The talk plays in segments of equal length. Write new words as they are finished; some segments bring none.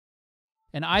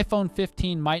An iPhone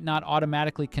 15 might not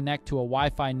automatically connect to a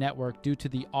Wi-Fi network due to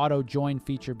the auto join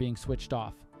feature being switched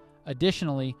off.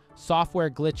 Additionally, software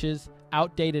glitches,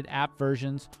 outdated app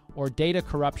versions, or data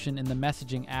corruption in the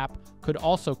messaging app could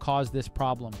also cause this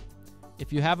problem.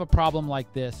 If you have a problem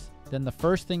like this, then the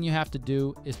first thing you have to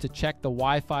do is to check the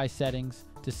Wi-Fi settings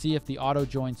to see if the auto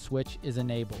join switch is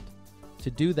enabled.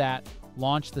 To do that,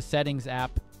 launch the Settings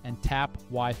app and tap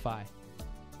Wi-Fi.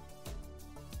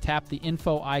 Tap the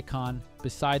info icon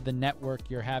beside the network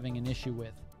you're having an issue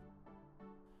with.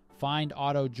 Find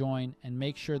auto join and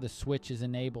make sure the switch is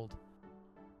enabled.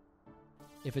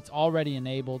 If it's already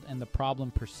enabled and the problem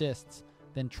persists,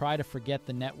 then try to forget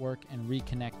the network and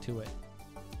reconnect to it.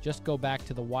 Just go back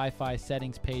to the Wi-Fi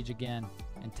settings page again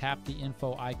and tap the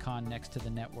info icon next to the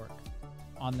network.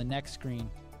 On the next screen,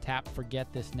 tap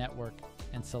Forget this network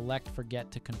and select Forget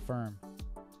to confirm.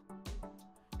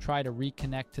 Try to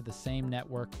reconnect to the same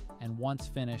network and once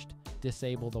finished,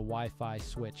 disable the Wi-Fi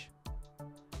switch.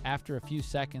 After a few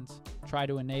seconds, try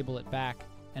to enable it back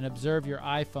and observe your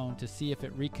iPhone to see if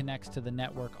it reconnects to the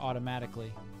network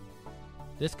automatically.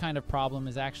 This kind of problem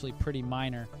is actually pretty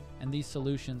minor, and these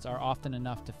solutions are often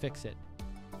enough to fix it.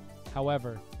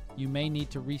 However, you may need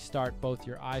to restart both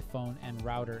your iPhone and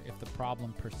router if the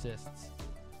problem persists.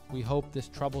 We hope this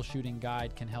troubleshooting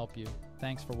guide can help you.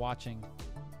 Thanks for watching.